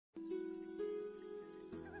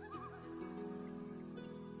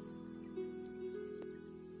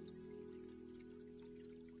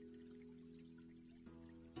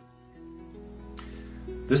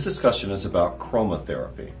This discussion is about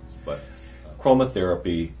chromatherapy, but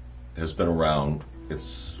chromatherapy has been around.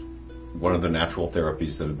 It's one of the natural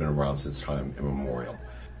therapies that have been around since time immemorial.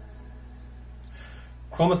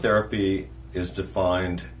 Chromatherapy is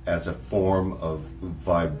defined as a form of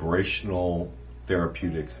vibrational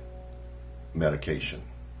therapeutic medication.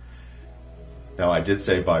 Now, I did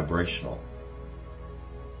say vibrational.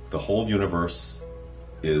 The whole universe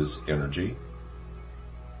is energy.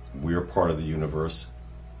 We're part of the universe,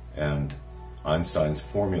 and Einstein's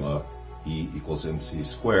formula, E equals mc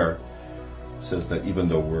squared, says that even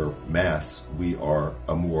though we're mass, we are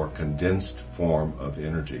a more condensed form of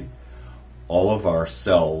energy. All of our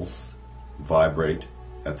cells vibrate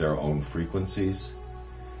at their own frequencies,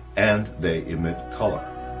 and they emit color.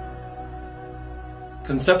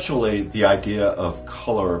 Conceptually, the idea of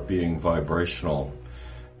color being vibrational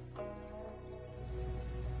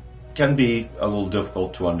can be a little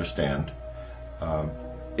difficult to understand.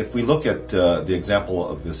 If we look at the example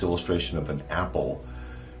of this illustration of an apple,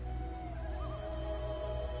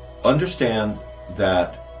 understand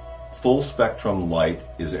that full spectrum light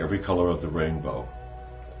is every color of the rainbow.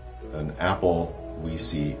 An apple we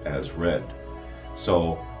see as red.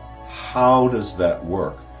 So how does that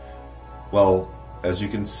work? Well, as you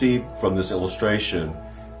can see from this illustration,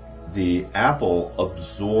 the apple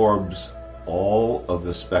absorbs all of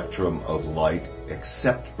the spectrum of light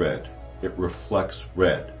except red. It reflects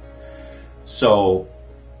red. So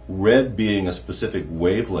red being a specific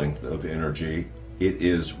wavelength of energy, it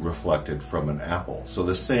is reflected from an apple. So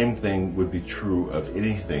the same thing would be true of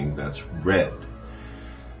anything that's red.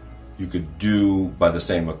 You could do, by the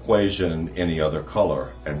same equation, any other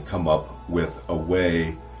color and come up with a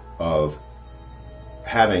way of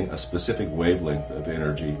having a specific wavelength of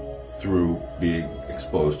energy through being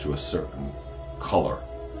exposed to a certain color.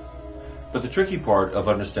 But the tricky part of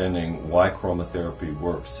understanding why chromatherapy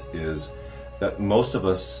works is that most of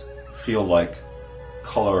us feel like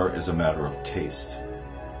color is a matter of taste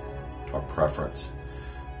or preference.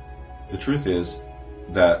 The truth is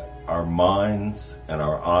that our minds and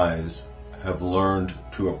our eyes have learned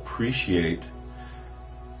to appreciate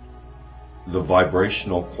the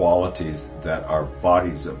vibrational qualities that our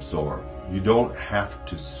bodies absorb. You don't have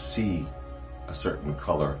to see a certain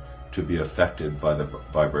color to be affected by the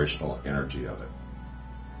vibrational energy of it.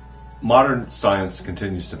 Modern science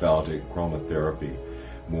continues to validate chromatherapy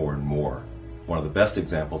more and more. One of the best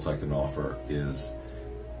examples I can offer is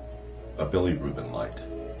a bilirubin light.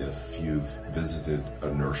 If you've visited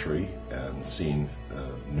a nursery and seen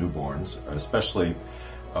newborns, especially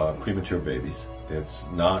premature babies, it's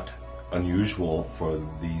not unusual for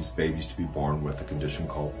these babies to be born with a condition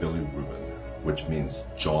called bilirubin, which means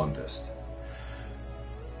jaundiced.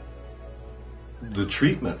 The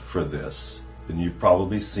treatment for this, and you've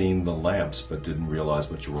probably seen the lamps but didn't realize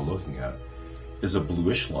what you were looking at, is a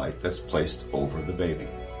bluish light that's placed over the baby.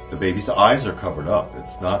 The baby's eyes are covered up.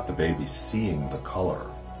 It's not the baby seeing the color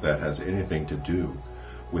that has anything to do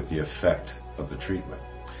with the effect of the treatment.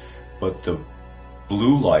 But the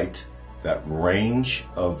blue light, that range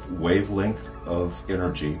of wavelength of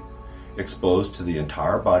energy exposed to the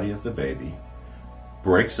entire body of the baby,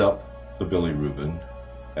 breaks up the bilirubin,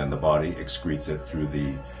 and the body excretes it through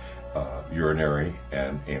the urinary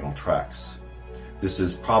and anal tracts. This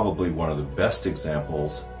is probably one of the best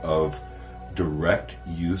examples of direct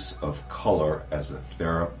use of color as a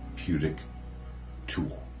therapeutic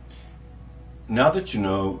tool. Now that you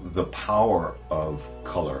know the power of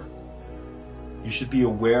color, you should be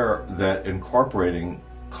aware that incorporating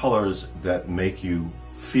colors that make you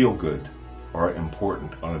feel good are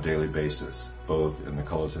important on a daily basis, both in the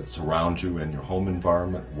colors that surround you in your home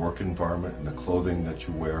environment, work environment, in the clothing that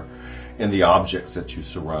you wear, and the objects that you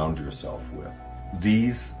surround yourself with.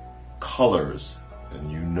 These colors,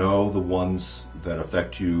 and you know the ones that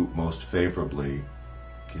affect you most favorably,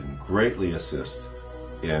 can greatly assist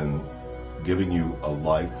in giving you a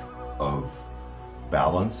life of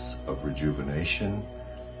balance, of rejuvenation.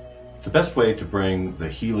 The best way to bring the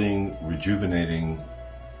healing, rejuvenating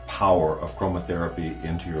power of chromotherapy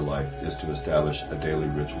into your life is to establish a daily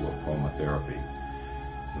ritual of chromotherapy.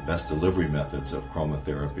 The best delivery methods of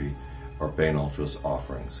chromotherapy are BainUltra's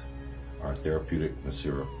offerings, our therapeutic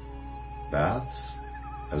Masura baths,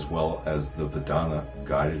 as well as the Vedana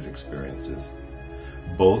guided experiences.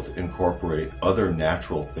 Both incorporate other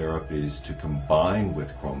natural therapies to combine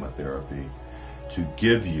with chromotherapy to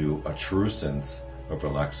give you a true sense of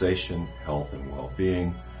relaxation, health, and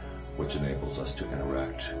well-being, which enables us to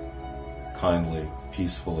interact kindly,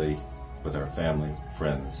 peacefully with our family,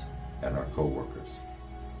 friends, and our co-workers.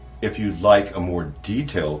 If you'd like a more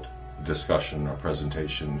detailed discussion or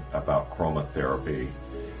presentation about chromotherapy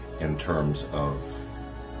in terms of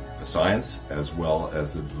the science as well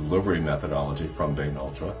as the delivery methodology from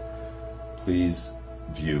BainUltra, please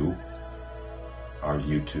view our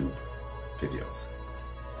YouTube videos.